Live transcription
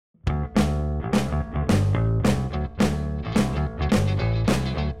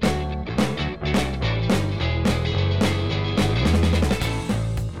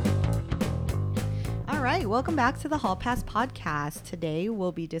welcome back to the Hall Pass podcast. Today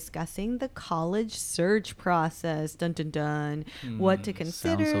we'll be discussing the college search process. Dun dun dun. What to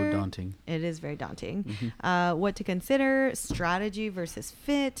consider. Sounds so daunting. It is very daunting. What to consider, strategy versus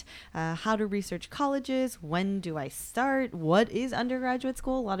fit, how to research colleges, when do I start, what is undergraduate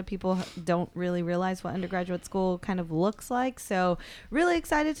school? A lot of people don't really realize what undergraduate school kind of looks like. So really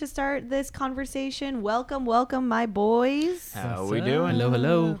excited to start this conversation. Welcome, my boys. How we doing?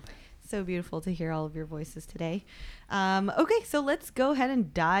 Hello. So beautiful to hear all of your voices today. Okay, so let's go ahead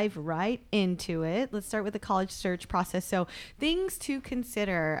and dive right into it. Let's start with the college search process. So things to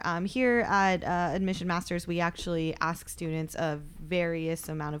consider. Here at Admission Masters, we actually ask students a various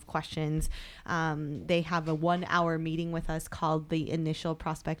amount of questions. They have a 1-hour meeting with us called the Initial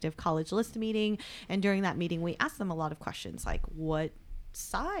Prospective College List Meeting. And during that meeting, we ask them a lot of questions like, what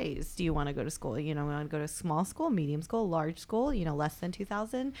size do you want to go to school? You know, we want to go to small school, medium school, large school, you know, less than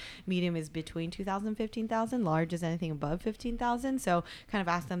 2,000. Medium is between 2,000 and 15,000. Large is anything above 15,000. So kind of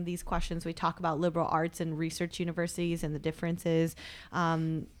ask them these questions. We talk about liberal arts and research universities and the differences.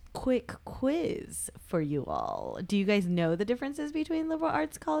 Quick quiz for you all. Do you guys know the differences between liberal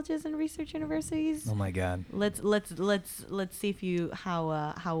arts colleges and research universities? Oh my God. Let's see if you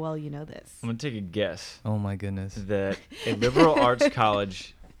how well you know this. I'm gonna take a guess Oh my goodness. that a liberal arts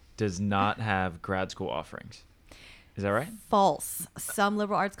college does not have grad school offerings. Is that right? False. Some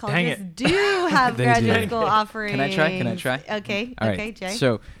liberal arts Dang colleges it. do have They graduate do. school offerings. Can I try? Okay. All Okay, right. Jay.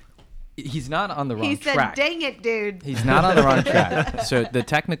 So he's not on the wrong He said, track. "Dang it, dude." He's not on the wrong track. So the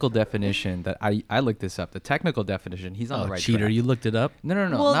technical definition that I looked this up. The technical definition, he's on Oh, the right cheater! track. You looked it up. No,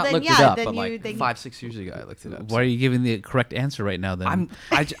 Well, not then, looked yeah, it up, then but you- like then- 5-6 years ago I looked it up. Why are you giving the correct answer right now? Then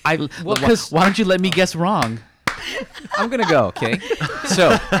Well, why don't you let me guess wrong? I'm gonna go. Okay.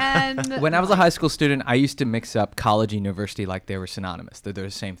 So And when I was a high school student, I used to mix up college and university like they were synonymous. They're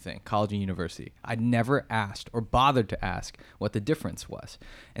the same thing, college and university. I never asked or bothered to ask what the difference was.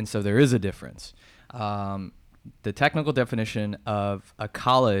 And so there is a difference. The technical definition of a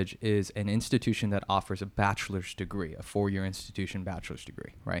college is an institution that offers a bachelor's degree, a 4-year institution bachelor's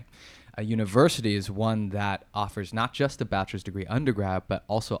degree, right? A university is one that offers not just a bachelor's degree undergrad, but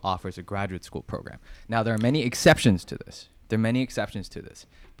also offers a graduate school program. Now, there are many exceptions to this.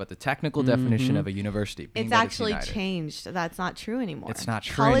 But the technical definition of a university, being it's that actually united, changed. That's not true anymore. It's not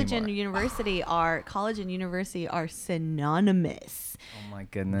true college anymore. and university are synonymous. Oh my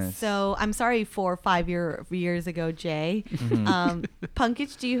goodness. So I'm sorry 4 or 5 years ago, Jay.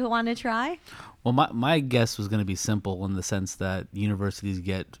 Punkage, do you want to try? Well, my guess was going to be simple in the sense that universities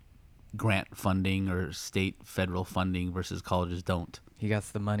get grant funding or state federal funding versus colleges don't. He got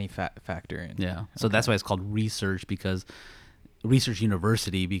the money factor in. Yeah. So that's why it's called research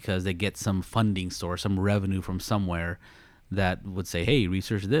university, because they get some funding source, some revenue from somewhere that would say, hey,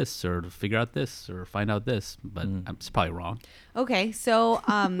 research this or figure out this or find out this. But it's probably wrong. Okay, so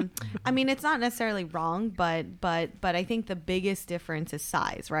I mean, it's not necessarily wrong, but I think the biggest difference is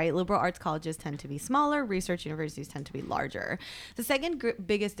size, right? Liberal arts colleges tend to be smaller, research universities tend to be larger. The second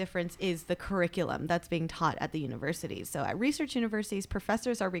biggest difference is the curriculum that's being taught at the universities. So at research universities,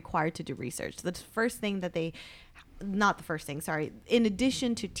 professors are required to do research. The first thing that in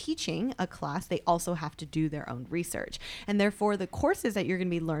addition to teaching a class, they also have to do their own research. And therefore, the courses that you're going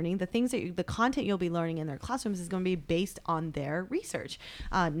to be learning, the content you'll be learning in their classrooms is going to be based on their research,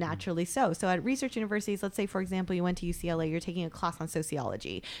 naturally so. So at research universities, let's say, for example, you went to UCLA, you're taking a class on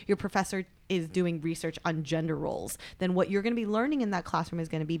sociology. Your professor is doing research on gender roles. Then what you're going to be learning in that classroom is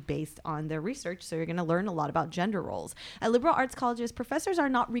going to be based on their research. So you're going to learn a lot about gender roles. At liberal arts colleges, professors are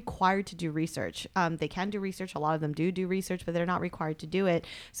not required to do research. They can do research. A lot of them do research, but they're not required to do it.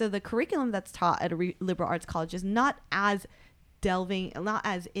 So the curriculum that's taught at a liberal arts college is not as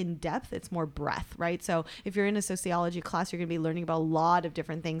in depth, it's more breadth, right? So if you're in a sociology class, you're going to be learning about a lot of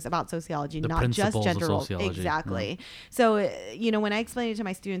different things about sociology, The not just principles gender of roles. sociology. Exactly. So, when I explain it to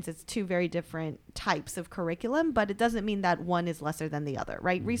my students, it's two very different types of curriculum, but it doesn't mean that one is lesser than the other,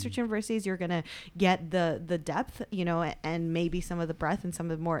 right? Research universities, you're going to get the depth, and maybe some of the breadth and some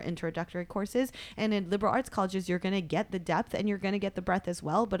of the more introductory courses. And in liberal arts colleges, you're going to get the depth and you're going to get the breadth as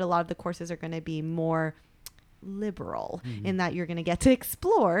well, but a lot of the courses are going to be more liberal in that you're going to get to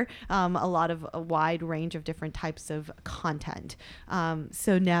explore a wide range of different types of content.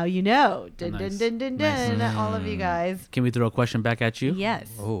 So now you know. Nice. All of you guys. Can we throw a question back at you?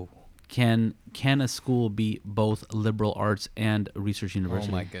 Yes. Oh, Can can a school be both liberal arts and research Oh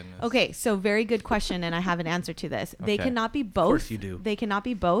university? my goodness. Okay, so very good question, and I have an answer to this. They Okay. cannot be both. course you do. They cannot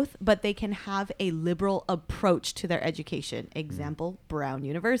be both, but they can have a liberal approach to their education. Example, Brown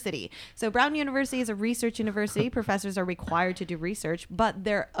University. So Brown University is a research university. Professors are required to do research, but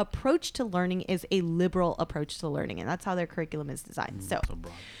their approach to learning is a liberal approach to learning, and that's how their curriculum is designed. So So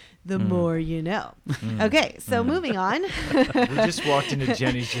broad. the more you know. Okay, so moving on. We just walked into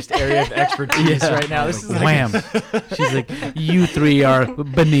Jenny's just area of expertise right now. This is like Wham! She's like, you three are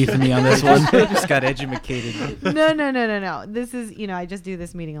beneath me on this one. Just got educated. No. This is, I just do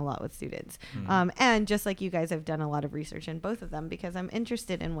this meeting a lot with students. And just like you guys, I've done a lot of research in both of them because I'm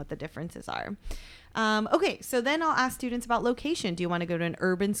interested in what the differences are. Okay, so then I'll ask students about location. Do you want to go to an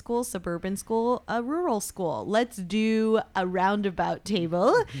urban school, suburban school, a rural school? Let's do a roundabout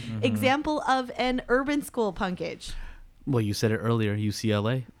table. Example of an urban school, Punkage. Well, you said it earlier,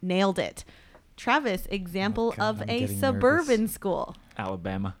 UCLA. Nailed it. Travis, example Oh, God, of I'm a getting suburban nervous. school.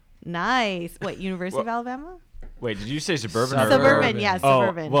 Alabama. Nice. What, University of Alabama? Wait, did you say suburban? or Suburban, rural? yeah, Oh,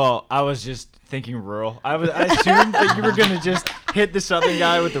 suburban. well, I was just thinking rural. I assumed that you were gonna just hit the southern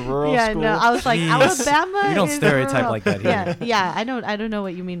guy with the rural Yeah, school. no, I was like, Jeez. Alabama. You don't is stereotype rural. like that here. Yeah. I don't know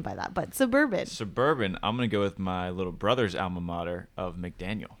what you mean by that, but suburban. Suburban. I'm gonna go with my little brother's alma mater of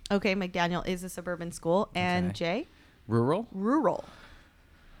McDaniel. Okay, McDaniel is a suburban school, and Okay. Jay, Rural? rural.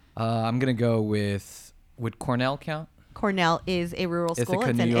 I'm going to go with, would Cornell count? Cornell is a rural school. Ithaca,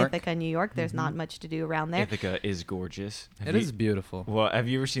 It's New in York. Ithaca, New York. There's not much to do around there. Ithaca is gorgeous. It is beautiful. Well, have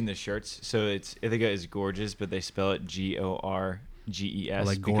you ever seen the shirts? So it's Ithaca is gorgeous, but they spell it Gorges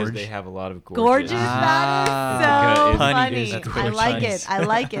Like because gorge? they have a lot of Gorgeous. gorgeous. That is so Ithaca is- funny. That's I pretty like funny. it. I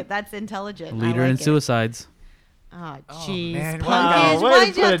like it. That's intelligent. Leader I in like it. suicides. Oh, Oh, jeez. man. Punkage, Wow, way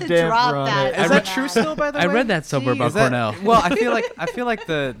why'd to you put have a to damper drop on that? it. Is out that loud? true still, by the way? I read that somewhere about Is that- Cornell. Well, I feel like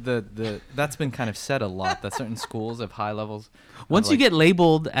the that's been kind of said a lot, that certain schools have high levels. of, Once you like- get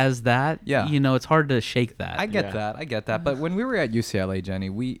labeled as that, Yeah. it's hard to shake that. I get Yeah. that. But when we were at UCLA, Jenny,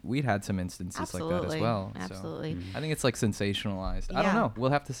 we'd had some instances like that Absolutely. as well. Absolutely. So I think it's like sensationalized. I Yeah. don't know.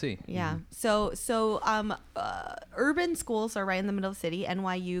 We'll have to see. Yeah. So urban schools are right in the middle of the city.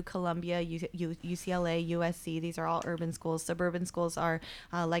 NYU, Columbia, UCLA, USC. These are all urban schools. Suburban schools are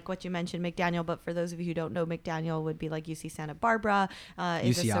like what you mentioned, McDaniel. But for those of you who don't know, McDaniel would be like UC Santa Barbara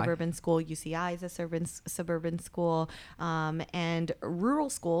is a UCI. suburban school. UCI is a suburban school. And rural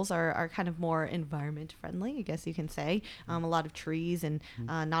schools are kind of more environment friendly, I guess you can say. A lot of trees and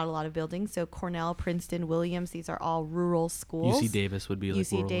not a lot of buildings. So Cornell, Princeton, Williams, these are all rural schools. UC Davis would be like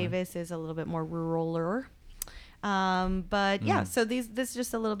UC rural, right? Davis is a little bit more ruraler. But yeah, so this is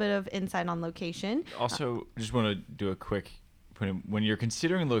just a little bit of insight on location. Also, just want to do a quick point. When you're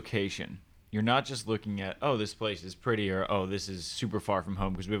considering location, you're not just looking at, oh, this place is pretty, or oh, this is super far from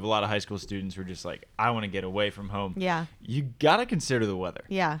home, because we have a lot of high school students who are just like, I want to get away from home. Yeah. You got to consider the weather.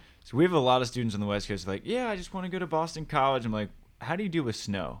 Yeah. So we have a lot of students on the West Coast like, yeah, I just want to go to Boston College. I'm like, how do you deal with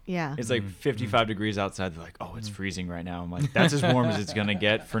snow? Yeah. It's like 55 degrees outside. They're like, oh, it's freezing right now. I'm like, that's as warm as it's going to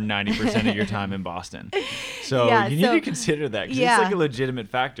get for 90% of your time in Boston. So Yeah, you need so- to consider that, because Yeah. it's like a legitimate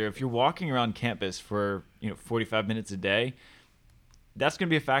factor. If you're walking around campus for 45 minutes a day, that's going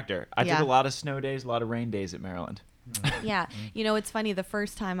to be a factor. I Yeah. took a lot of snow days, a lot of rain days at Maryland. Yeah. It's funny. The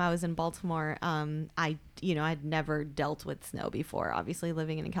first time I was in Baltimore, I'd never dealt with snow before, obviously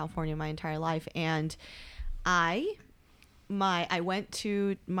living in California my entire life. And I went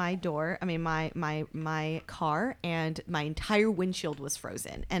to my door, my car, and my entire windshield was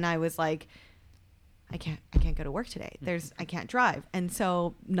frozen. And I was like, I can't go to work today. I can't drive. And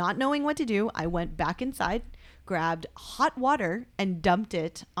so, not knowing what to do, I went back inside, grabbed hot water and dumped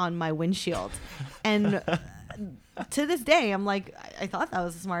it on my windshield. And to this day, I'm like, I thought that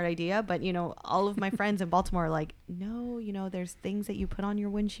was a smart idea, but all of my friends in Baltimore are like, no, there's things that you put on your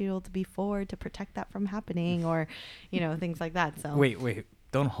windshield before to protect that from happening, or things like that. So Wait.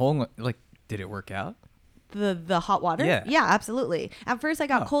 Don't hold. Like, did it work out? the hot water? Yeah. Absolutely. At first I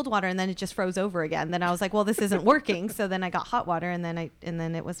got cold water, and then it just froze over again. Then I was like, well, this isn't working. So then I got hot water, and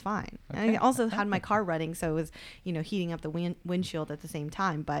then it was fine. And I also had my car running, so it was heating up the windshield at the same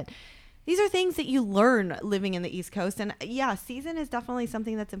time. But these are things that you learn living in the East Coast. And yeah, season is definitely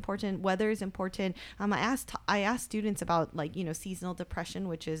something that's important. Weather is important. I asked students about seasonal depression,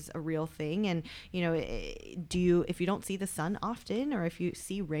 which is a real thing. And if you don't see the sun often, or if you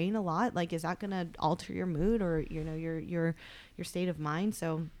see rain a lot, is that going to alter your mood, or your state of mind?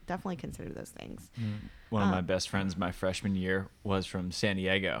 So definitely consider those things. One of my best friends my freshman year was from San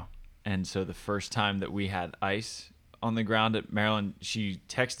Diego. And so the first time that we had ice on the ground at Maryland, she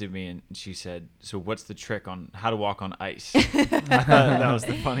texted me and she said, "So what's the trick on how to walk on ice?" That was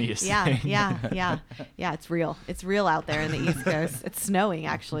the funniest thing. Yeah. It's real. It's real out there in the East Coast. It's snowing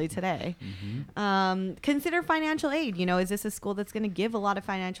actually today. Consider financial aid. Is this a school that's going to give a lot of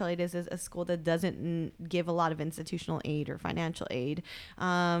financial aid? Is this a school that doesn't give a lot of institutional aid or financial aid?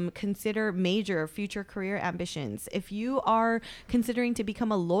 Consider major future career ambitions. If you are considering to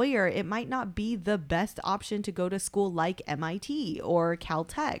become a lawyer, it might not be the best option to go to school like MIT or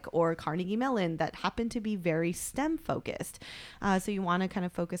Caltech or Carnegie Mellon that happen to be very STEM focused. So you want to kind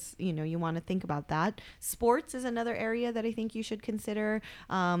of focus, you want to think about that. Sports is another area that I think you should consider.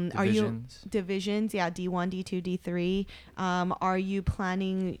 Divisions? Yeah, D1, D2, D3. Are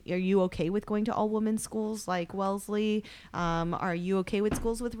you okay with going to all women's schools like Wellesley? Are you okay with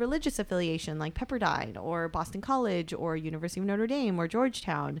schools with religious affiliation like Pepperdine or Boston College or University of Notre Dame or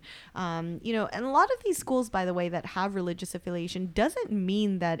Georgetown? And a lot of these schools, by the way, that have religious affiliation doesn't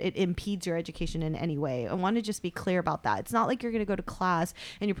mean that it impedes your education in any way. I want to just be clear about that. It's not like you're going to go to class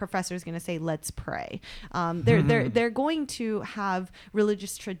and your professor is going to say, "Let's pray." They're going to have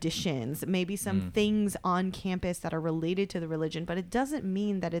religious traditions, maybe some things on campus that are related to the religion, but it doesn't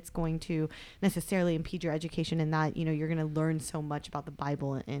mean that it's going to necessarily impede your education in that, you're going to learn so much about the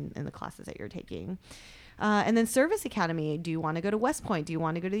Bible in the classes that you're taking. And then service academy. Do you want to go to West Point? Do you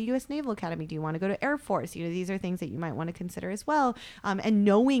want to go to the U.S. Naval Academy? Do you want to go to Air Force? These are things that you might want to consider as well. And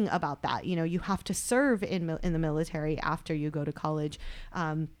knowing about that, you have to serve in the military after you go to college.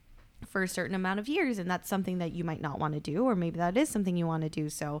 For a certain amount of years, and that's something that you might not want to do, or maybe that is something you want to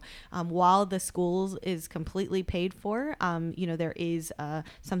do. So while the schools is completely paid for, there is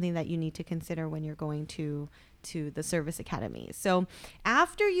something that you need to consider when you're going to the service academy. So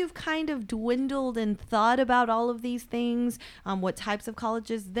after you've kind of dwindled and thought about all of these things, what types of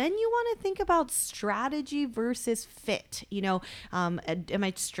colleges, then you want to think about strategy versus fit. Am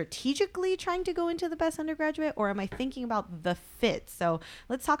I strategically trying to go into the best undergraduate, or am I thinking about the fit? So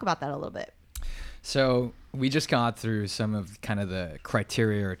let's talk about that a little bit. So we just got through some of kind of the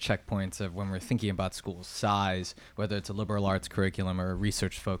criteria or checkpoints of when we're thinking about school size, whether it's a liberal arts curriculum or a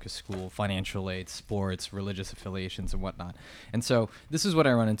research-focused school, financial aid, sports, religious affiliations, and whatnot. And so this is what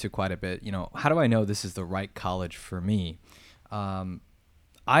I run into quite a bit. How do I know this is the right college for me? I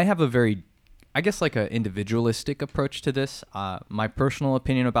have a very, I guess, like an individualistic approach to this. My personal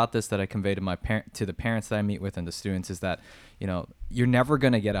opinion about this that I convey to the parents that I meet with and the students is that, you're never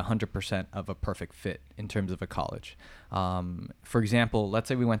going to get 100% of a perfect fit in terms of a college. For example, let's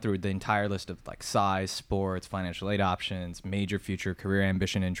say we went through the entire list of like size, sports, financial aid options, major future career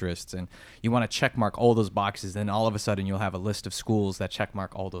ambition interests, and you want to check mark all those boxes. Then all of a sudden you'll have a list of schools that check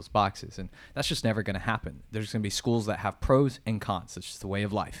mark all those boxes. And that's just never going to happen. There's going to be schools that have pros and cons. It's just the way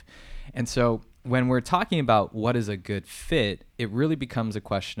of life. And so when we're talking about what is a good fit, it really becomes a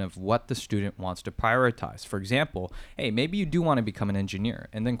question of what the student wants to prioritize. For example, hey, maybe you do want to become an engineer,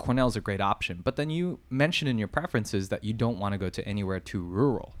 and then Cornell's a great option. But then you mentioned in your preferences that you don't want to go to anywhere too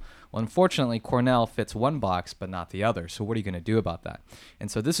rural. Well, unfortunately, Cornell fits one box, but not the other. So what are you going to do about that?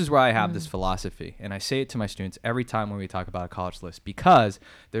 And so this is where I have this philosophy, and I say it to my students every time when we talk about a college list, because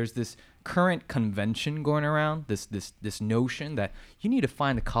there's this current convention going around, this notion that you need to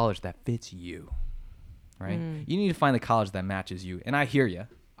find a college that fits you, right? You need to find the college that matches you. And I hear you.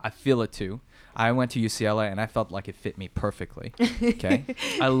 I feel it too. I went to UCLA and I felt like it fit me perfectly. Okay.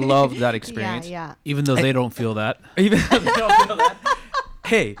 I loved that experience. Yeah. Even though they don't feel that. Even though they don't feel that.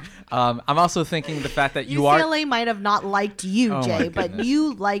 Hey, I'm also thinking the fact that UCLA might have not liked you, Oh, Jay, my but goodness.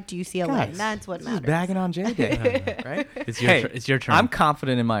 you liked UCLA, Guys, and that's what this matters. is bagging on Jay Day, right? It's your turn. I'm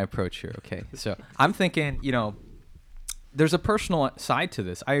confident in my approach here. Okay. So I'm thinking, there's a personal side to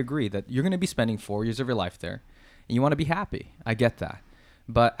this. I agree that you're going to be spending 4 years of your life there and you want to be happy. I get that.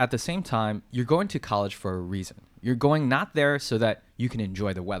 But at the same time, you're going to college for a reason. You're going not there so that you can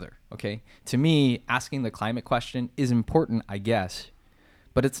enjoy the weather. Okay. To me, asking the climate question is important, I guess,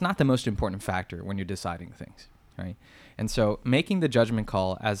 but it's not the most important factor when you're deciding things. Right. And so making the judgment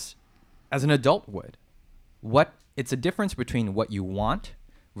call as an adult would, it's a difference between what you want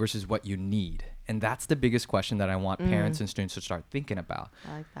versus what you need. And that's the biggest question that I want parents and students to start thinking about.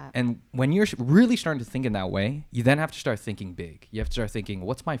 I like that. And when you're really starting to think in that way, you then have to start thinking big. You have to start thinking,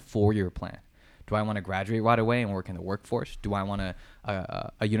 what's my 4-year plan? Do I want to graduate right away and work in the workforce? Do I want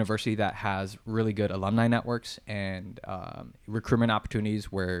a university that has really good alumni networks and recruitment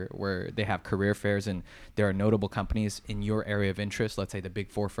opportunities where they have career fairs and there are notable companies in your area of interest, let's say the Big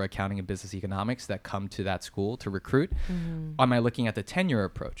Four for accounting and business economics, that come to that school to recruit? Am I looking at the tenure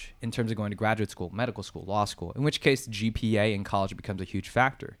approach in terms of going to graduate school, medical school, law school, in which case GPA in college becomes a huge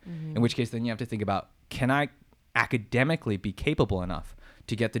factor, in which case then you have to think about, can I academically be capable enough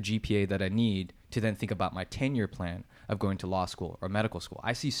to get the GPA that I need to then think about my 10-year plan of going to law school or medical school.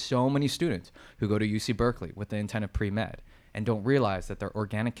 I see so many students who go to UC Berkeley with the intent of pre-med and don't realize that their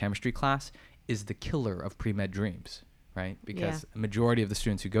organic chemistry class is the killer of pre-med dreams, right? Because a majority of the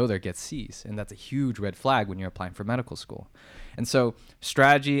students who go there get C's, and that's a huge red flag when you're applying for medical school. And so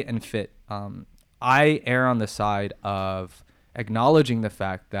strategy and fit, I err on the side of acknowledging the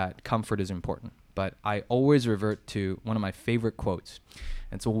fact that comfort is important, but I always revert to one of my favorite quotes.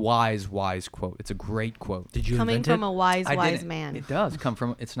 It's a wise quote. It's a great quote. Did you Coming invent from it? a wise I didn't. man. It does come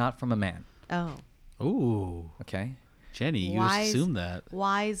from, it's not from a man, Oh, Ooh, okay? Jenny, you Wise- assumed that.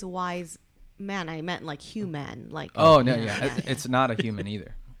 wise man. I meant like human. Like Oh, no, yeah. It's not a human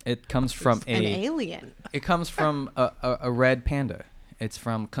either. It comes from an alien. It comes from a red panda. It's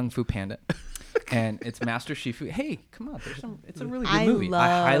from Kung Fu Panda. And it's Master Shifu. Hey, come on. It's a really good I movie. I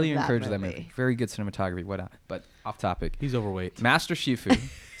love highly that encourage that movie. movie. Very good cinematography. But off topic. He's overweight. Master Shifu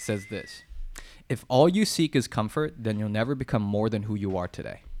says this. If all you seek is comfort, then you'll never become more than who you are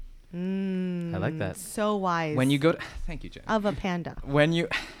today. I like that. So wise. When you go to, thank you, Jen. of a panda. When you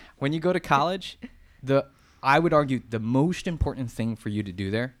go to college, I would argue the most important thing for you to do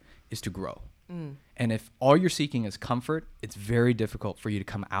there is to grow. And if all you're seeking is comfort, it's very difficult for you to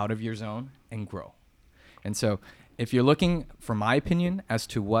come out of your zone and grow. And so if you're looking, for my opinion, as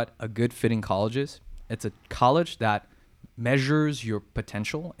to what a good fitting college is, it's a college that measures your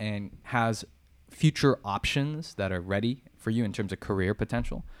potential and has future options that are ready for you in terms of career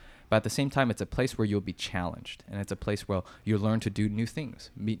potential. But at the same time, it's a place where you'll be challenged. And it's a place where you'll learn to do new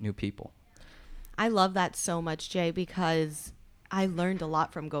things, meet new people. I love that so much, Jay, because I learned a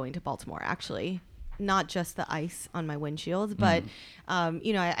lot from going to Baltimore, actually. Not just the ice on my windshield, but,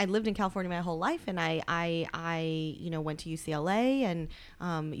 I lived in California my whole life, and I went to UCLA, and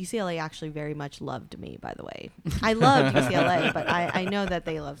UCLA actually very much loved me, by the way. I loved UCLA, but I know that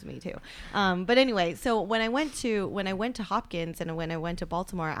they loved me too. But anyway, so when I went to Hopkins and when I went to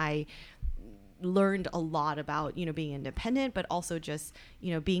Baltimore, I learned a lot about being independent, but also just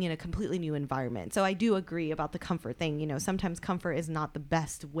being in a completely new environment. So I do agree about the comfort thing. Sometimes comfort is not the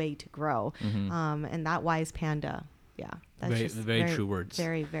best way to grow. And that wise panda, that's Very, just very true words.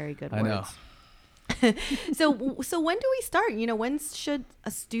 Very, very good I know. words. So when do we start? When should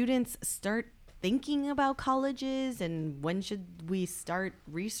students start thinking about colleges, and when should we start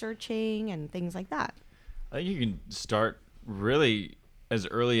researching and things like that? I think you can start really as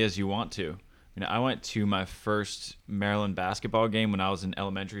early as you want to. I went to my first Maryland basketball game when I was in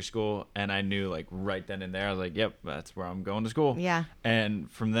elementary school, and I knew right then and there, I was like, yep, that's where I'm going to school. Yeah. And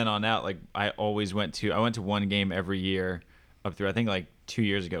from then on out, I always went to one game every year up through, I think 2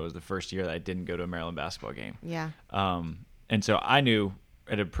 years ago was the first year that I didn't go to a Maryland basketball game. Yeah. And so I knew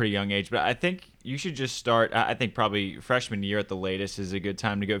at a pretty young age, but I think you should just start, I think probably freshman year at the latest is a good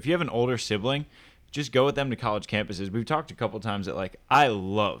time to go. If you have an older sibling, just go with them to college campuses. We've talked a couple times that I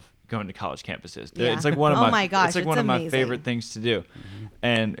love going to college campuses. Yeah. It's one of my gosh, it's one of my amazing. favorite things to do.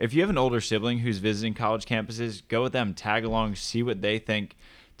 And if you have an older sibling who's visiting college campuses, go with them, tag along, see what they think,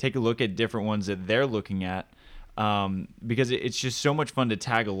 take a look at different ones that they're looking at, because it's just so much fun to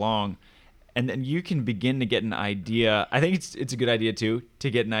tag along, and then you can begin to get an idea. I think it's a good idea too to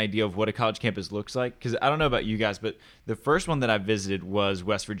get an idea of what a college campus looks like, because I don't know about you guys, but the first one that I visited was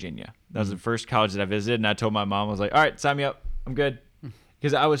West Virginia. That was the first college that I visited, and I told my mom, I was like, all right, sign me up, I'm good.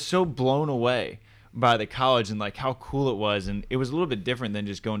 Because I was so blown away by the college and how cool it was, and it was a little bit different than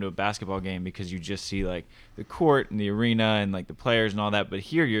just going to a basketball game, because you just see the court and the arena and the players and all that. But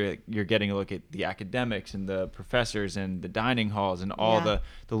here you're getting a look at the academics and the professors and the dining halls and all the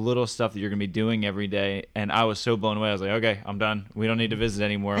little stuff that you're gonna be doing every day. And I was so blown away. I was like, okay, I'm done. We don't need to visit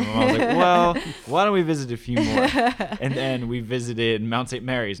anymore. And my mom was like, well, why don't we visit a few more? And then we visited Mount St.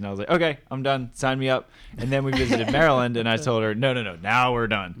 Mary's, and I was like, okay, I'm done. Sign me up. And then we visited Maryland, and I told her, no, now we're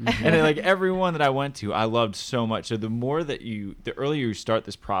done. And then, everyone that I went to, I loved so much. So the earlier you start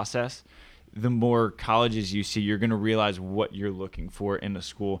this process, the more colleges you see, you're going to realize what you're looking for in a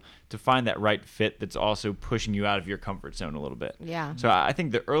school to find that right fit that's also pushing you out of your comfort zone a little bit. Yeah. So I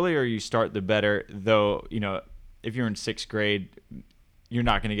think the earlier you start, the better. Though, if you're in sixth grade, you're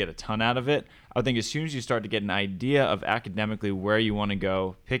not going to get a ton out of it. I would think as soon as you start to get an idea of academically where you want to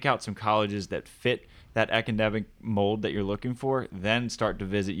go, pick out some colleges that fit that academic mold that you're looking for, then start to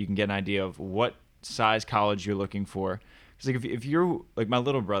visit. You can get an idea of what size college you're looking for. Because if you're my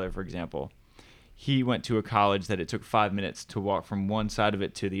little brother, for example, he went to a college that it took 5 minutes to walk from one side of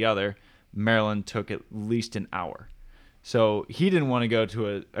it to the other. Maryland took at least an hour. So he didn't want to go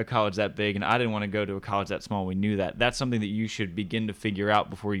to a college that big, and I didn't want to go to a college that small. We knew that. That's something that you should begin to figure out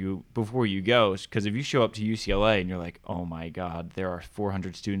before you go. Because if you show up to UCLA and you're like, oh my God, there are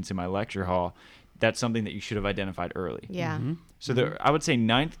 400 students in my lecture hall, that's something that you should have identified early. Yeah. So I would say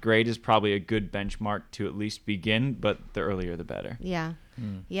ninth grade is probably a good benchmark to at least begin, but the earlier the better. Yeah.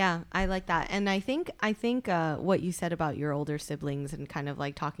 Yeah, I like that. And I think what you said about your older siblings and kind of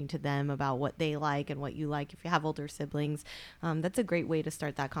like talking to them about what they like and what you like if you have older siblings, that's a great way to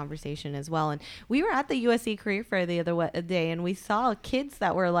start that conversation as well. And we were at the USC Career Fair the other day, and we saw kids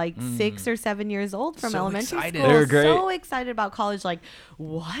that were like 6 or 7 years old from So elementary excited. school. They're great. So excited about college. Like,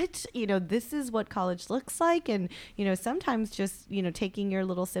 what? This is what college looks like. And, sometimes just, taking your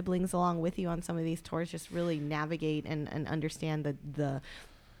little siblings along with you on some of these tours, just really navigate and understand the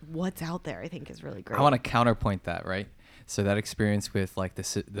what's out there, I think is really great. I want to counterpoint that, right? So that experience with like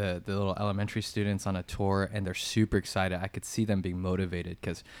the little elementary students on a tour, and they're super excited. I could see them being motivated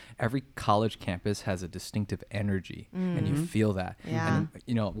because every college campus has a distinctive energy, and you feel that. Yeah.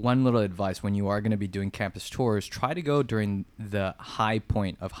 And one little advice: when you are going to be doing campus tours, try to go during the high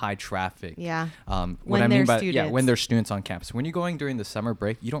point of high traffic. Yeah. What When I mean there's by students. when there's students on campus. When you're going during the summer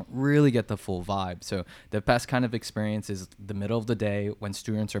break, you don't really get the full vibe. So the best kind of experience is the middle of the day when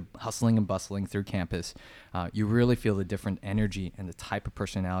students are hustling and bustling through campus. You really feel the different energy and the type of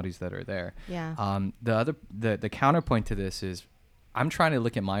personalities that are there. Yeah. The counterpoint to this is I'm trying to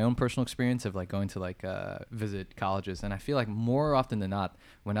look at my own personal experience of like going to visit colleges, and I feel like more often than not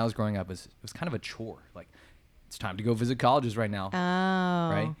when I was growing up it was kind of a chore. Like, it's time to go visit colleges right now.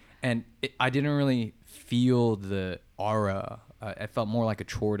 Oh. Right. And I didn't really feel the aura. It felt more like a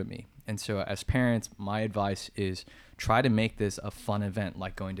chore to me. And so as parents, my advice is try to make this a fun event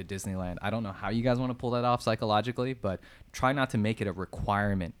like going to Disneyland. I don't know how you guys want to pull that off psychologically, but try not to make it a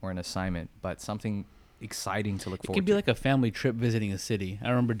requirement or an assignment, but something exciting to look It forward could be to. like a family trip visiting a city. I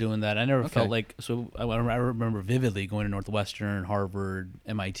remember doing that. I never felt like, so I remember vividly going to Northwestern, Harvard,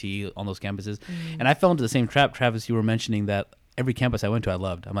 MIT, on those campuses. And I fell into the same trap, Travis, you were mentioning that every campus I went to, I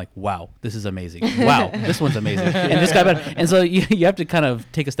loved. I'm like, wow, this is amazing. Wow, this one's amazing. And this guy better. And so you have to kind of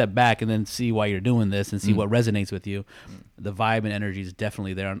take a step back and then see why you're doing this and see what resonates with you. The vibe and energy is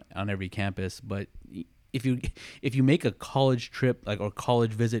definitely there on every campus. But if you make a college trip or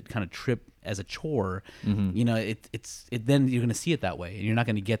college visit kind of trip as a chore, then you're going to see it that way, and you're not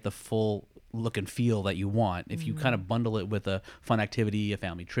going to get the full look and feel that you want. If you kind of bundle it with a fun activity, a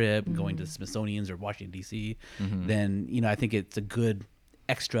family trip, going to the Smithsonian's or Washington D.C., then I think it's a good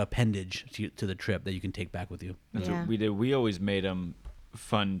extra appendage to the trip that you can take back with you. That's what we did. We always made them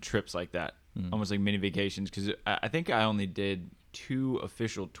fun trips like that, almost like mini vacations. Because I think I only did 2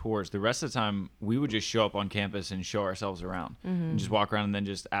 official tours. The rest of the time, we would just show up on campus and show ourselves around, and just walk around and then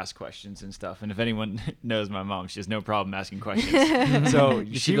just ask questions and stuff. And if anyone knows my mom, she has no problem asking questions. So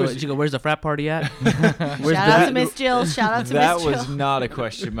She go, where's the frat party at? Shout out to Miss Jill. Shout out to that Miss Jill. was not a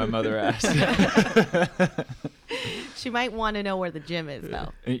question my mother asked. She might want to know where the gym is,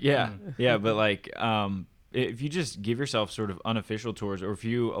 though. Yeah, but like, if you just give yourself sort of unofficial tours, or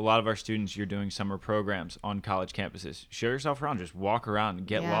a lot of our students, you're doing summer programs on college campuses, show yourself around, just walk around and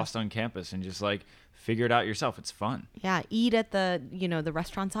get lost on campus and just like figure it out yourself. It's fun. Yeah, eat at the the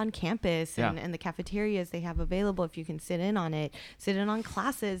restaurants on campus and the cafeterias they have available if you can sit in on it. Sit in on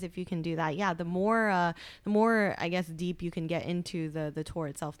classes if you can do that. Yeah, the more I guess deep you can get into the tour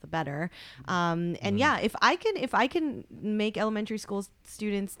itself, the better. And yeah, if I can make elementary school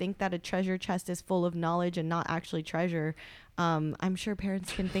students think that a treasure chest is full of knowledge and not actually treasure, I'm sure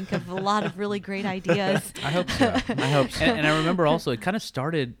parents can think of a lot of really great ideas. I hope so. And I remember also it kind of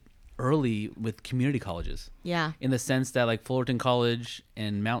started early with community colleges. Yeah. In the sense that like Fullerton College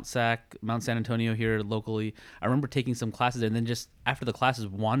and Mount San Antonio here locally, I remember taking some classes there and then just after the classes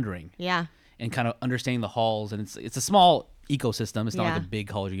wandering. Yeah. And kind of understanding the halls, and it's a small ecosystem. It's not like a big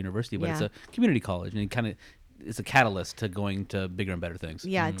college or university, but it's a community college, and it's a catalyst to going to bigger and better things.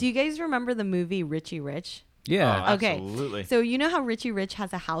 Yeah. Do you guys remember the movie Richie Rich? Yeah. Oh, Okay. absolutely. So you know how Richie Rich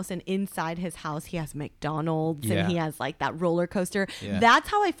has a house, and inside his house he has McDonald's Yeah. and he has like that roller coaster. Yeah. That's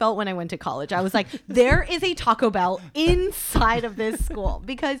how I felt when I went to college. I was like, there is a Taco Bell inside of this school,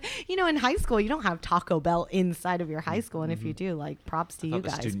 because in high school you don't have Taco Bell inside of your high school, and if you do, like, props to I you thought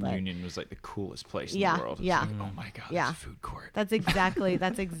guys. the student but union was like the coolest place in Yeah, the world. It's yeah. like, oh my god, Yeah. there's a food court. that's exactly how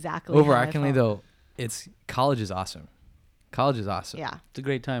I Overarchingly felt. though, college is awesome. College is awesome. Yeah. It's a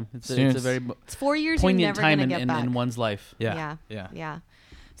great time. It's a Students- very It's 4 years you're poignant never time gonna get back. in one's life. Yeah. Yeah.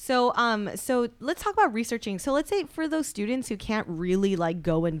 So let's talk about researching. So let's say for those students who can't really like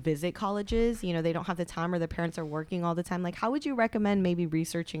go and visit colleges, you know, they don't have the time or their parents are working all the time. Like, how would you recommend maybe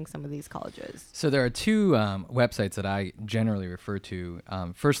researching some of these colleges? So there are two websites that I generally refer to.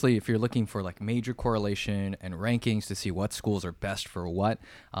 Firstly, if you're looking for like major correlation and rankings to see what schools are best for what,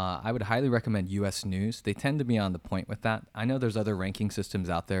 I would highly recommend U.S. News. They tend to be on the point with that. I know there's other ranking systems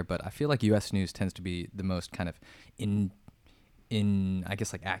out there, but I feel like U.S. News tends to be the most kind of in I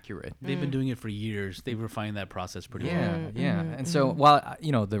guess like accurate. They've been doing it for years. They refined that process pretty well. And so while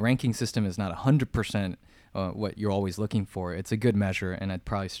the ranking system is not 100% what you're always looking for, it's a good measure, and I'd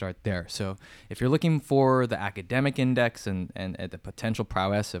probably start there. So if you're looking for the academic index and the potential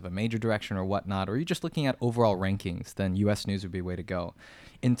prowess of a major direction or whatnot, or you're just looking at overall rankings, then U.S. News would be a way to go.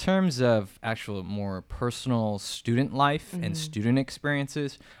 In terms of actual more personal student life and student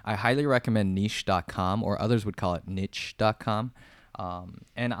experiences, I highly recommend niche.com, or others would call it niche.com.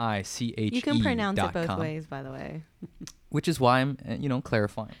 NICHE. You can pronounce it both ways, by the way. Which is why I'm,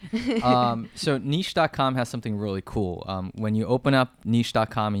 clarifying. So niche.com has something really cool. When you open up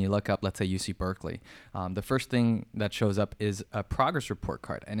niche.com and you look up, let's say, UC Berkeley, the first thing that shows up is a progress report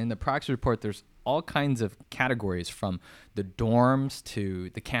card. And in the progress report, there's all kinds of categories, from the dorms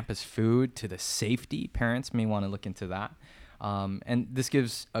to the campus food to the safety. Parents may want to look into that. And this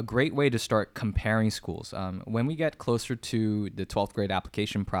gives a great way to start comparing schools. When we get closer to the 12th grade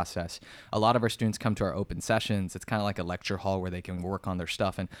application process, a lot of our students come to our open sessions. It's kind of like a lecture hall where they can work on their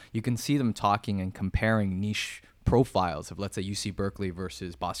stuff, and you can see them talking and comparing niche profiles of, let's say, UC Berkeley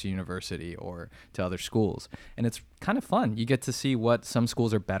versus Boston University or to other schools. And it's kind of fun. You get to see what some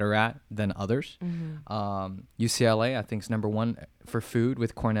schools are better at than others. UCLA, I think, is number one for food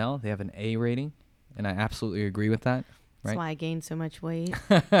with Cornell. They have an A rating, and I absolutely agree with that. That's right? why I gained so much weight.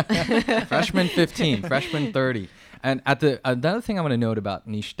 Freshman 15, freshman 30. And another thing I want to note about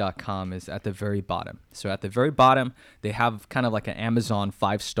niche.com is at the very bottom. So at the very bottom, they have kind of like an Amazon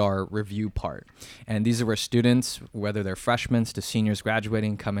 5-star review part. And these are where students, whether they're freshmen to seniors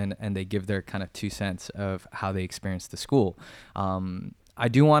graduating, come in and they give their kind of 2 cents of how they experience the school. I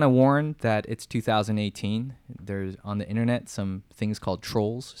do want to warn that it's 2018. There's on the internet some things called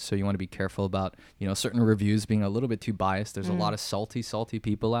trolls, so you want to be careful about certain reviews being a little bit too biased. There's a lot of salty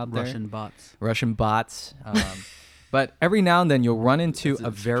people out there. Russian bots. But every now and then you'll run into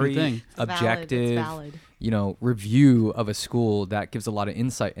a very objective, review of a school that gives a lot of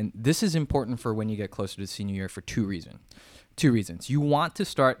insight, and this is important for when you get closer to senior year for two reasons. You want to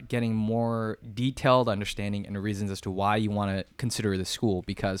start getting more detailed understanding and reasons as to why you want to consider the school,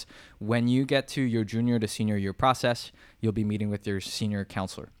 because when you get to your junior to senior year process, you'll be meeting with your senior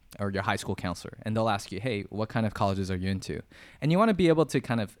counselor or your high school counselor, and they'll ask you, hey, what kind of colleges are you into? And you want to be able to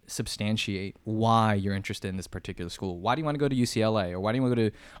kind of substantiate why you're interested in this particular school. Why do you want to go to UCLA, or why do you want to go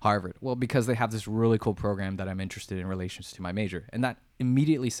to Harvard? Well, because they have this really cool program that I'm interested in relations to my major. And that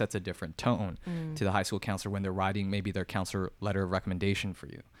immediately sets a different tone to the high school counselor when they're writing maybe their counselor letter of recommendation for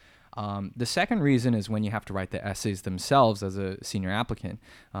you. The second reason is when you have to write the essays themselves as a senior applicant.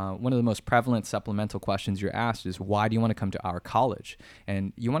 One of the most prevalent supplemental questions you're asked is, why do you want to come to our college?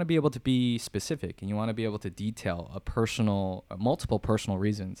 And you want to be able to be specific, and you want to be able to detail multiple personal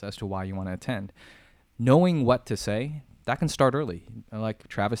reasons as to why you want to attend. Knowing what to say, that can start early. Like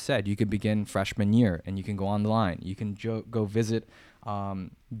Travis said, you can begin freshman year and you can go online. You can go visit,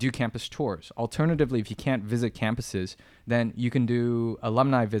 do campus tours. Alternatively, if you can't visit campuses, then you can do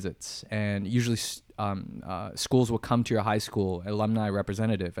alumni visits. And usually schools will come to your high school alumni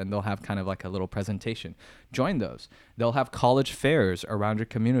representative, and they'll have kind of like a little presentation. Join those. They'll have college fairs around your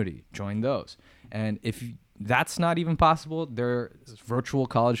community. Join those. And if that's not even possible, there's virtual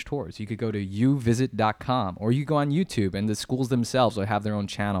college tours. You could go to uvisit.com, or you go on YouTube, and the schools themselves will have their own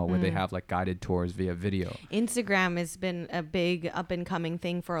channel where they have like guided tours via video. Instagram has been a big up and coming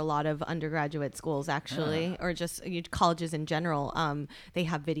thing for a lot of undergraduate schools, actually, or just colleges in general. They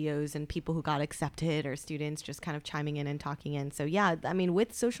have videos and people who got accepted, or students just kind of chiming in and talking in. So yeah, I mean,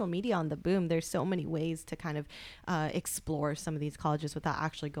 with social media on the boom, there's so many ways to kind of explore some of these colleges without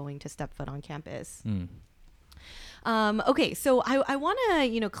actually going to step foot on campus. Okay, so I want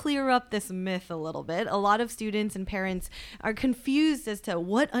to, clear up this myth a little bit. A lot of students and parents are confused as to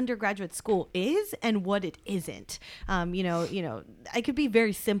what undergraduate school is and what it isn't. I could be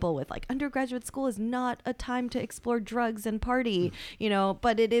very simple with like, undergraduate school is not a time to explore drugs and party,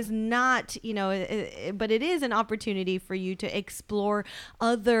 but it is not, but it is an opportunity for you to explore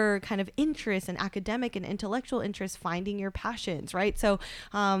other kind of interests and academic and intellectual interests, finding your passions, right? So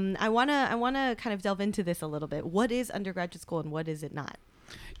I want to kind of delve into this a little bit. What is undergraduate school and what is it not?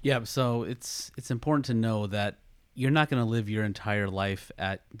 Yeah, so it's important to know that you're not going to live your entire life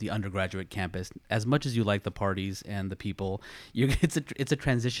at the undergraduate campus. As much as you like the parties and the people, it's a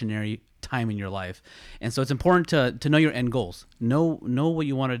transitionary time in your life, and so it's important to know your end goals. Know what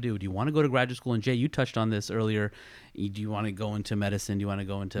you want to do. Do you want to go to graduate school? And Jay, you touched on this earlier. Do you want to go into medicine? Do you want to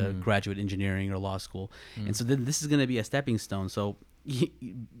go into graduate engineering or law school? And so then this is going to be a stepping stone. So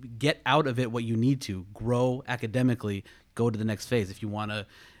get out of it what you need to grow academically. Go to the next phase. If you want to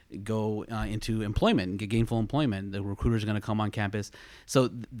go into employment and get gainful employment, the recruiters are going to come on campus. So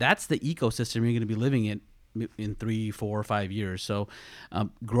that's the ecosystem you're going to be living in 3, 4, 5 years. So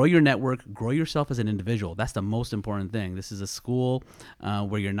grow your network, grow yourself as an individual. That's the most important thing. This is a school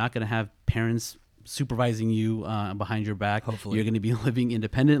where you're not going to have parents supervising you behind your back. Hopefully. You're going to be living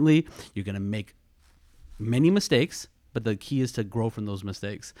independently. You're going to make many mistakes, but the key is to grow from those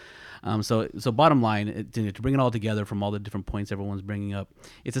mistakes. So bottom line, to bring it all together from all the different points everyone's bringing up,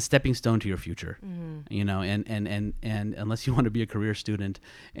 it's a stepping stone to your future. You know, and unless you want to be a career student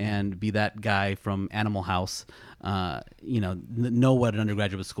and be that guy from Animal House, know what an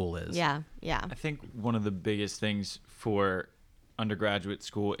undergraduate school is. Yeah. I think one of the biggest things for undergraduate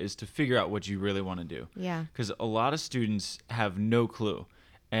school is to figure out what you really want to do. Yeah. Because a lot of students have no clue.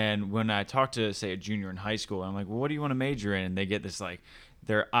 And when I talk to, say, a junior in high school, I'm like, well, what do you want to major in? And they get this, like,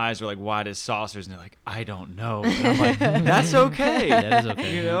 their eyes are like wide as saucers, and they're like, I don't know. And I'm like, that's okay. That is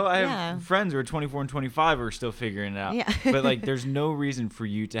okay. You know, I have friends who are 24 and 25 who are still figuring it out. Yeah. But, like, there's no reason for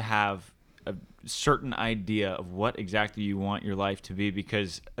you to have a certain idea of what exactly you want your life to be,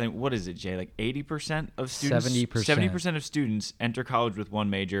 because, I think, what is it, Jay? Like 80% of students, 70% of students enter college with one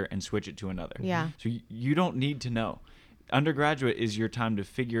major and switch it to another. Yeah. So you don't need to know. Undergraduate is your time to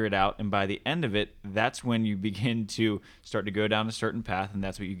figure it out, and by the end of it, that's when you begin to start to go down a certain path, and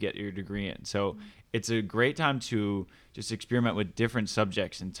that's what you get your degree in. So it's a great time to just experiment with different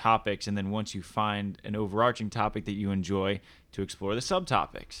subjects and topics, and then once you find an overarching topic that you enjoy, to explore the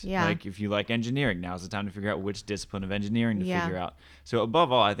subtopics. Yeah. Like if you like engineering, now's the time to figure out which discipline of engineering to figure out. So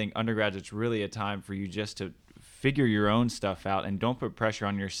above all, I think undergraduate's really a time for you just to figure your own stuff out, and don't put pressure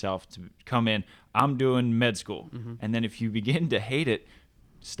on yourself to come in, I'm doing med school. And then if you begin to hate it,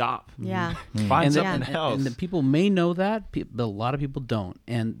 stop. Yeah. Find something else. And the people may know that, but a lot of people don't.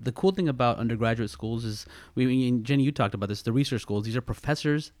 And the cool thing about undergraduate schools is, Jenny, you talked about this, the research schools, these are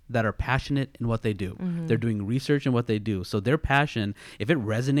professors that are passionate in what they do. They're doing research in what they do. So their passion, if it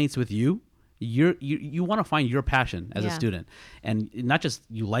resonates with you, you want to find your passion as a student, and not just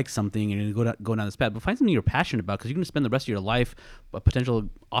you like something and you're going to go down this path, but find something you're passionate about, because you're going to spend the rest of your life, a potential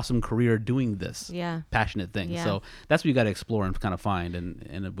awesome career, doing this passionate thing. So that's what you got to explore and kind of find,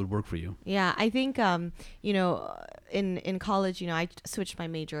 and it would work for you. Yeah, I think in college, I switched my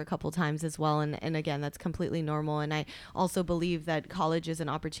major a couple times as well, and again, that's completely normal. And I also believe that college is an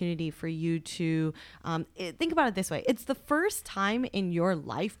opportunity for you to think about it this way: it's the first time in your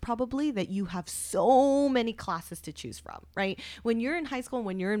life probably that you have so many classes to choose from, right? When you're in high school and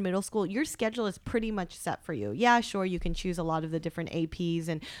when you're in middle school, your schedule is pretty much set for you. Yeah, sure, you can choose a lot of the different APs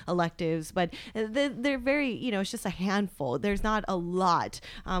and electives, but they're very, it's just a handful. There's not a lot.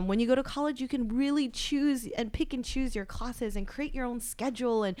 When you go to college, you can really choose and pick and choose your classes and create your own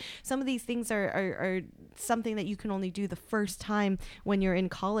schedule. And some of these things are something that you can only do the first time when you're in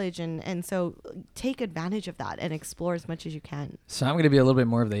college. And so take advantage of that and explore as much as you can. So I'm going to be a little bit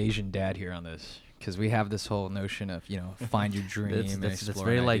more of the Asian dad here on this, because we have this whole notion of, find your dream. That's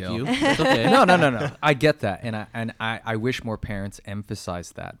very like you. It's okay. No. I get that. And I wish more parents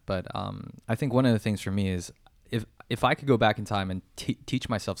emphasize that. But I think one of the things for me is, if I could go back in time and teach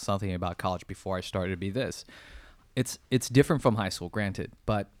myself something about college before I started, to be this. It's different from high school, granted,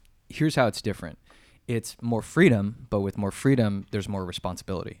 but here's how it's different. It's more freedom, but with more freedom, there's more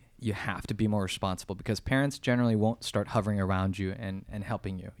responsibility. You have to be more responsible, because parents generally won't start hovering around you and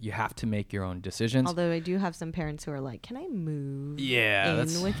helping you. You have to make your own decisions. Although I do have some parents who are like, can I move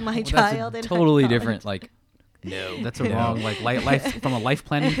that's with my child? That's totally different. Like, no, that's a wrong life from a life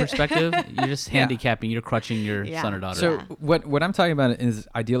planning perspective. You're just handicapping, you're crutching your son or daughter. So what I'm talking about is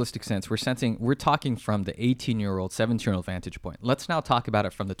idealistic sense. We're talking from the 18-year-old, 17-year-old vantage point. Let's now talk about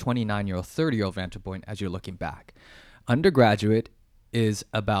it from the 29-year-old, 30-year-old vantage point as you're looking back. Undergraduate is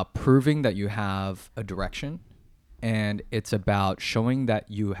about proving that you have a direction, and it's about showing that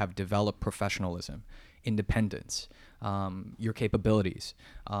you have developed professionalism, independence, your capabilities,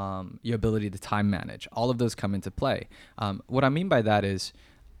 your ability to time manage. All of those come into play. What I mean by that is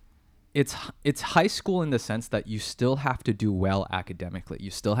it's high school in the sense that you still have to do well academically. You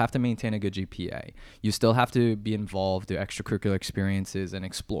still have to maintain a good GPA. You still have to be involved, do extracurricular experiences, and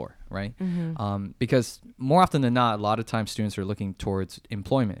explore, right? Because more often than not, a lot of times students are looking towards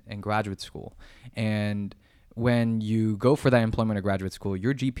employment and graduate school. And when you go for that employment or graduate school,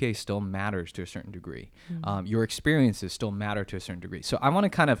 your GPA still matters to a certain degree. Your experiences still matter to a certain degree. So I want to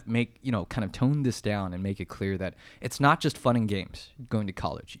kind of tone this down and make it clear that it's not just fun and games going to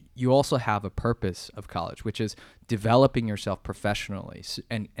college. You also have a purpose of college, which is developing yourself professionally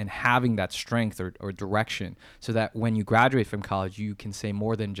and having that strength or direction so that when you graduate from college, you can say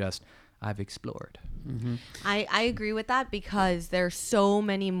more than just, I've explored. Mm-hmm. I agree with that because there's so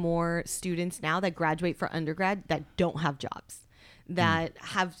many more students now that graduate for undergrad that don't have jobs, that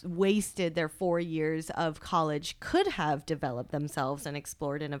have wasted their 4 years of college, could have developed themselves and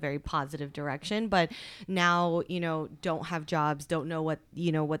explored in a very positive direction, but now, don't have jobs, don't know what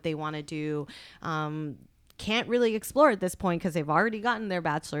they want to do. Can't really explore at this point because they've already gotten their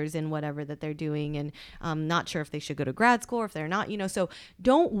bachelor's in whatever that they're doing, and not sure if they should go to grad school or if they're not, so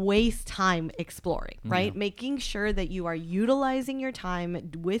don't waste time exploring, right? Making sure that you are utilizing your time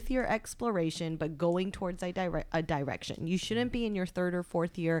with your exploration, but going towards a direction. You shouldn't be in your 3rd or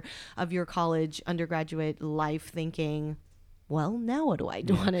 4th year of your college undergraduate life thinking, well, now what do I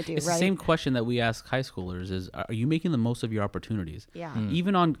want to do? It's right? the same question that we ask high schoolers is, are you making the most of your opportunities? Yeah.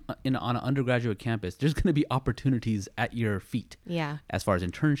 Even on an undergraduate campus, there's going to be opportunities at your feet. Yeah. As far as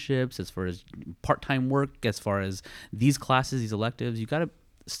internships, as far as part-time work, as far as these classes, these electives, you got to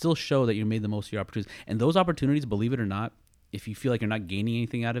still show that you made the most of your opportunities. And those opportunities, believe it or not, if you feel like you're not gaining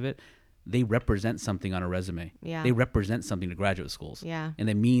anything out of it, they represent something on a resume. Yeah. They represent something to graduate schools. Yeah. And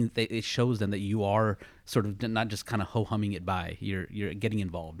it shows them that you are sort of not just kind of ho-humming it by. You're getting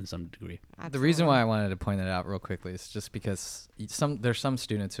involved in some degree. Absolutely. The reason why I wanted to point that out real quickly is just because there's some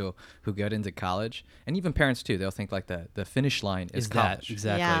students who get into college, and even parents too, they'll think like the finish line is college.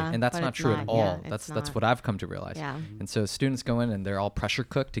 Exactly. Yeah, and that's but not it's true not. at all. Yeah, That's not. what I've come to realize. Yeah. And so students go in and they're all pressure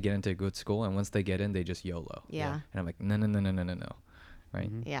cooked to get into a good school, and once they get in, they just YOLO. Yeah. And I'm like, no. Right?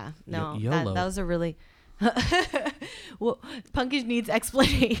 Yeah, no, YOLO. that was a really well, Punkage needs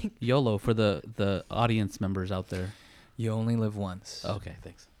explaining. YOLO for the audience members out there. You only live once. Okay,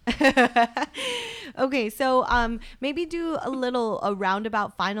 thanks. Okay, so maybe do a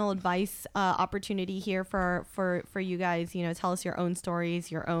roundabout final advice opportunity here for you guys. Tell us your own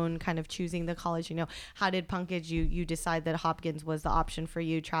stories, your own kind of choosing the college. How did Punkage you decide that Hopkins was the option for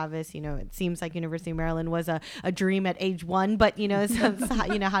you, Travis? It seems like University of Maryland was a dream at age 1, but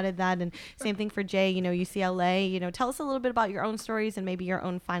how did that? And same thing for Jay. UCLA. Tell us a little bit about your own stories and maybe your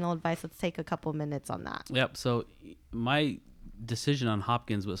own final advice. Let's take a couple minutes on that. Yep. So my decision on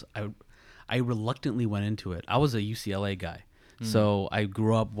Hopkins was I reluctantly went into it. I was a UCLA guy. So I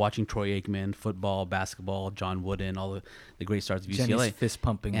grew up watching Troy Aikman, football, basketball, John Wooden, all the great stars of UCLA. Jenny's fist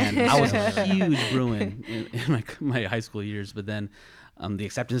pumping. And I was a huge Bruin in my high school years. But then the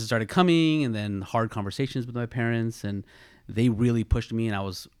acceptances started coming, and then hard conversations with my parents, and they really pushed me. And I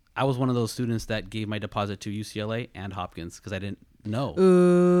was one of those students that gave my deposit to UCLA and Hopkins because I didn't know.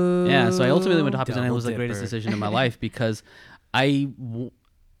 Ooh. Yeah, so I ultimately went to Hopkins, and it was the Double greatest dipper. decision in my life because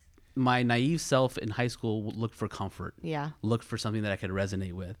my naive self in high school looked for comfort. Yeah. Looked for something that I could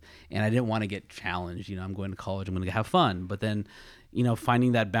resonate with. And I didn't want to get challenged. I'm going to college, I'm going to have fun. But then,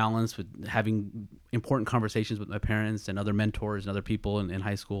 finding that balance with having important conversations with my parents and other mentors and other people in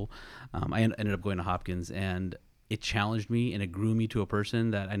high school, I ended up going to Hopkins, and it challenged me and it grew me to a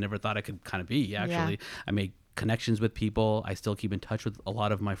person that I never thought I could kind of be, actually. Yeah. I made connections with people. I still keep in touch with a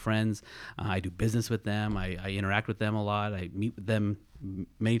lot of my friends. I do business with them. I interact with them a lot. I meet with them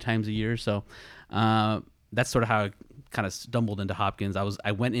many times a year. So that's sort of how I kind of stumbled into Hopkins.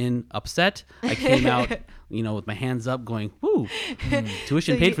 I went in upset. I came out, with my hands up going, woo,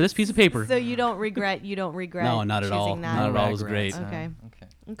 tuition paid for this piece of paper. So you don't regret No, not at all. choosing that? Not at all. It was great. Okay.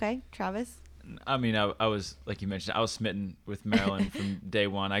 Okay, Travis? I mean, I was, like you mentioned, I was smitten with Maryland from day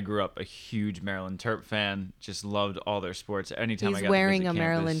one. I grew up a huge Maryland Terp fan, just loved all their sports. Anytime He's I got wearing to a visit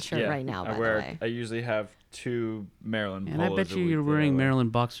Maryland campus, shirt right now, by the way. I usually have 2 Maryland And I polos bet a you week you're that I wearing wear.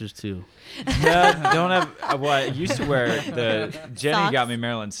 Maryland boxers too. No, don't have. Well, I used to wear Jenny Socks? got me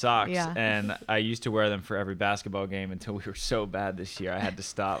Maryland socks, Yeah. and I used to wear them for every basketball game until we were so bad this year. I had to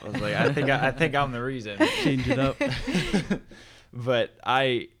stop. I was like, I think I'm the reason. Change it up. But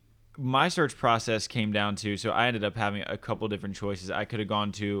my search process came down to, so I ended up having a couple different choices. I could have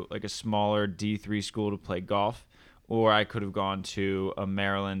gone to like a smaller D3 school to play golf, or I could have gone to a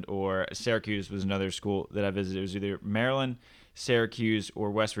Maryland, or Syracuse was another school that I visited. It was either Maryland, Syracuse,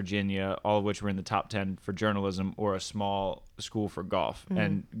 or West Virginia, all of which were in the top 10 for journalism, or a small school for golf.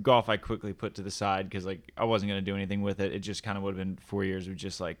 And golf I quickly put to the side because I wasn't going to do anything with it. It just kind of would have been 4 years of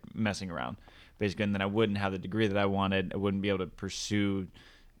just like messing around, basically. And then I wouldn't have the degree that I wanted. I wouldn't be able to pursue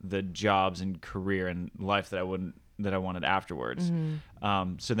the jobs and career and life that I wanted afterwards.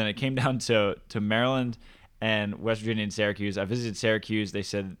 So then it came down to Maryland, and West Virginia and Syracuse. I visited Syracuse. They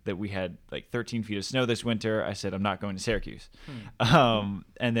said that we had like 13 feet of snow this winter. I said, I'm not going to Syracuse. And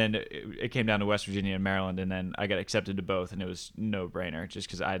then it came down to West Virginia and Maryland, and then I got accepted to both, and it was no brainer just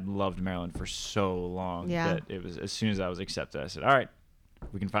because I'd loved Maryland for so long that it was, as soon as I was accepted, I said, all right,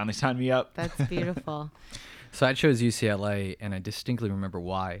 we can finally sign me up. That's beautiful. So I chose UCLA, and I distinctly remember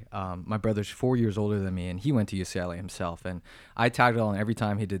why. My brother's 4 years older than me, and he went to UCLA himself. And I tagged along every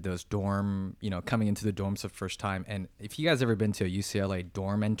time he did those dorm, coming into the dorms the first time. And if you guys ever been to a UCLA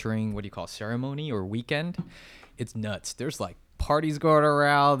dorm entering, ceremony or weekend, it's nuts. There's like parties going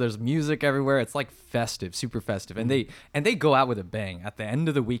around. There's music everywhere. It's like festive, super festive. And they go out with a bang. At the end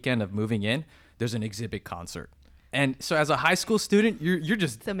of the weekend of moving in, there's an exhibit concert. And so as a high school student, you're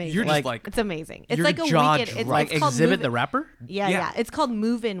just it's amazing. You're just like it's amazing. It's your like a jaw weekend. It's like called Exhibit the rapper? Yeah. It's called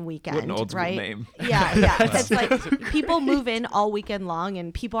Move-In Weekend. What an old school right? name. Yeah. It's like people move in all weekend long,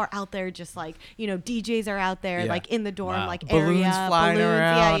 and people are out there just like, DJs are out there like in the dorm like Balloons area, flying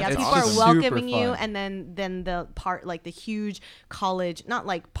around. Yeah. It's People awesome. are welcoming Super you, fun. and then the part like the huge college, not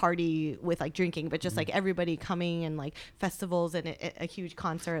like party with like drinking, but just like everybody coming and like festivals and a huge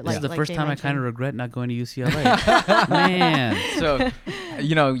concert. This is the like first they time I mentioned. kind of regret not going to UCLA. Man. So,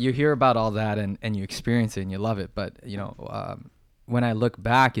 you hear about all that and you experience it and you love it. But, when I look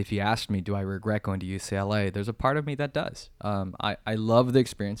back, if you asked me, do I regret going to UCLA? There's a part of me that does. I love the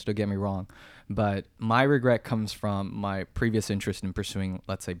experience, don't get me wrong. But my regret comes from my previous interest in pursuing,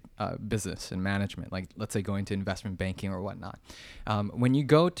 let's say, business and management, like let's say going to investment banking or whatnot. When you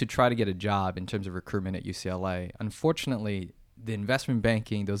go to try to get a job in terms of recruitment at UCLA, unfortunately, the investment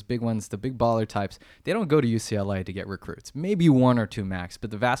banking, those big ones, the big baller types, they don't go to UCLA to get recruits. Maybe one or two max,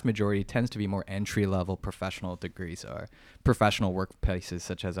 but the vast majority tends to be more entry-level professional degrees or professional workplaces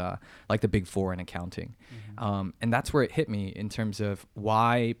such as like the Big Four in accounting. And that's where it hit me in terms of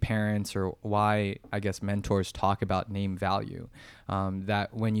why parents or why, I guess, mentors talk about name value.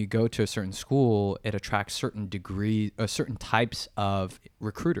 That when you go to a certain school, it attracts certain degrees, certain types of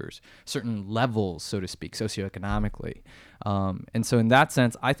recruiters, certain levels, so to speak, socioeconomically. And so in that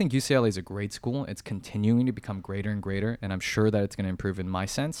sense, I think UCLA is a great school. It's continuing to become greater and greater, and I'm sure that it's going to improve in my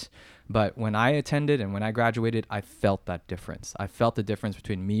sense. But when I attended and when I graduated, I felt that difference. I felt the difference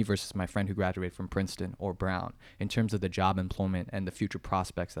between me versus my friend who graduated from Princeton or Brown in terms of the job employment and the future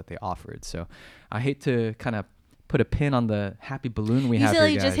prospects that they offered. So I hate to kind of put a pin on the happy balloon we have here,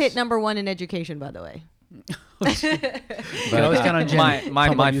 UCLA guys. just hit #1 in education, by the way. But always count on Jen. my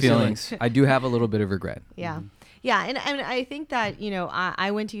Talk about UCLA. feelings, I do have a little bit of regret. Yeah. Yeah, and I think that,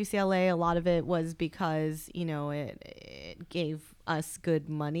 I went to UCLA. A lot of it was because, it gave us good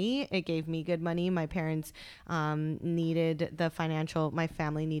money. It gave me good money. My parents needed my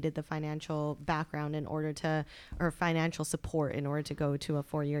family needed the financial background or financial support in order to go to a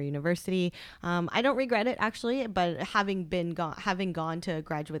 4-year university. I don't regret it, actually, but having gone to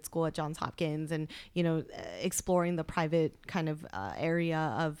graduate school at Johns Hopkins and, exploring the private kind of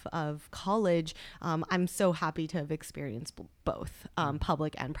area of college, I'm so happy to have experienced both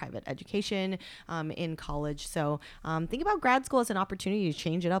public and private education in college. So think about grad school as an opportunity to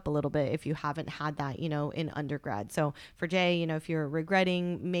change it up a little bit if you haven't had that, in undergrad. So for Jay, if you're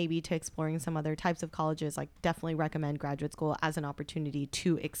regretting maybe to exploring some other types of colleges, like definitely recommend graduate school as an opportunity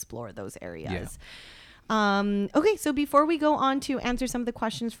to explore those areas. Yeah. Okay, so before we go on to answer some of the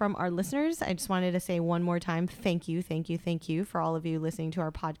questions from our listeners, I just wanted to say one more time, thank you for all of you listening to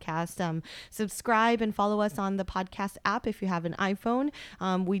our podcast. Subscribe and follow us on the podcast app if you have an iPhone.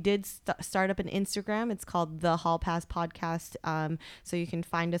 We did start up an Instagram. It's called the Hall Pass Podcast. So you can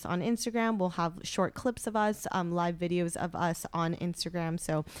find us on Instagram. We'll have short clips of us, live videos of us on Instagram.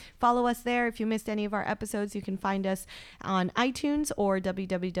 So follow us there. If you missed any of our episodes, you can find us on iTunes or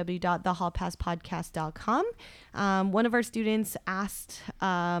www.thehallpasspodcast.com. One of our listeners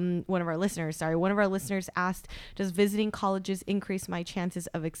asked, does visiting colleges increase my chances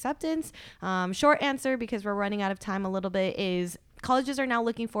of acceptance? Short answer, because we're running out of time a little bit, is colleges are now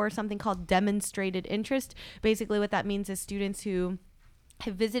looking for something called demonstrated interest. Basically what that means is students who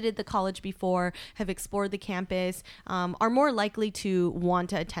have visited the college before, have explored the campus, are more likely to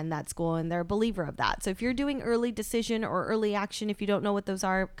want to attend that school, and they're a believer of that. So if you're doing early decision or early action, if you don't know what those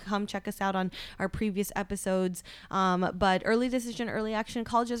are, come check us out on our previous episodes. But early decision, early action,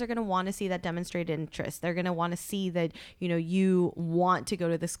 colleges are going to want to see that demonstrated interest. They're going to want to see that, you want to go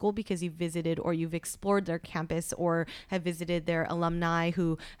to the school because you've visited or you've explored their campus or have visited their alumni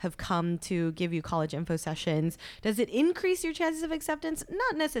who have come to give you college info sessions. Does it increase your chances of acceptance?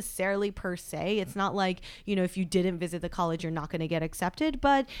 Not necessarily per se. It's not like, if you didn't visit the college, you're not going to get accepted,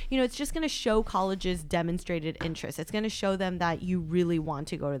 but, it's just going to show colleges demonstrated interest. It's going to show them that you really want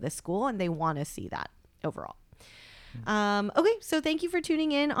to go to this school and they want to see that. overall. Okay, so thank you for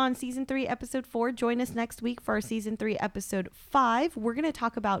tuning in on season 3, episode 4. Join us next week for our season 3, episode 5. We're going to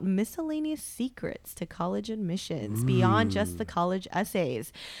talk about miscellaneous secrets to college admissions beyond just the college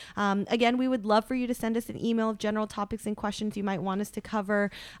essays. Again, we would love for you to send us an email of general topics and questions you might want us to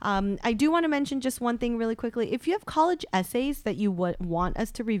cover. I do want to mention just one thing really quickly. If you have college essays that you want us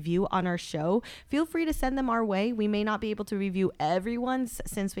to review on our show, feel free to send them our way. We may not be able to review everyone's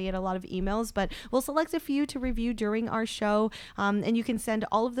since we get a lot of emails, but we'll select a few to review during our show, and you can send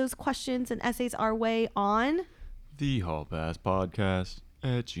all of those questions and essays our way on the Hall Pass Podcast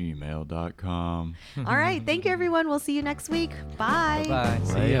at gmail.com. All right, thank you everyone. We'll see you next week. Bye. Bye.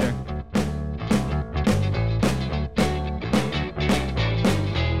 See Later. ya.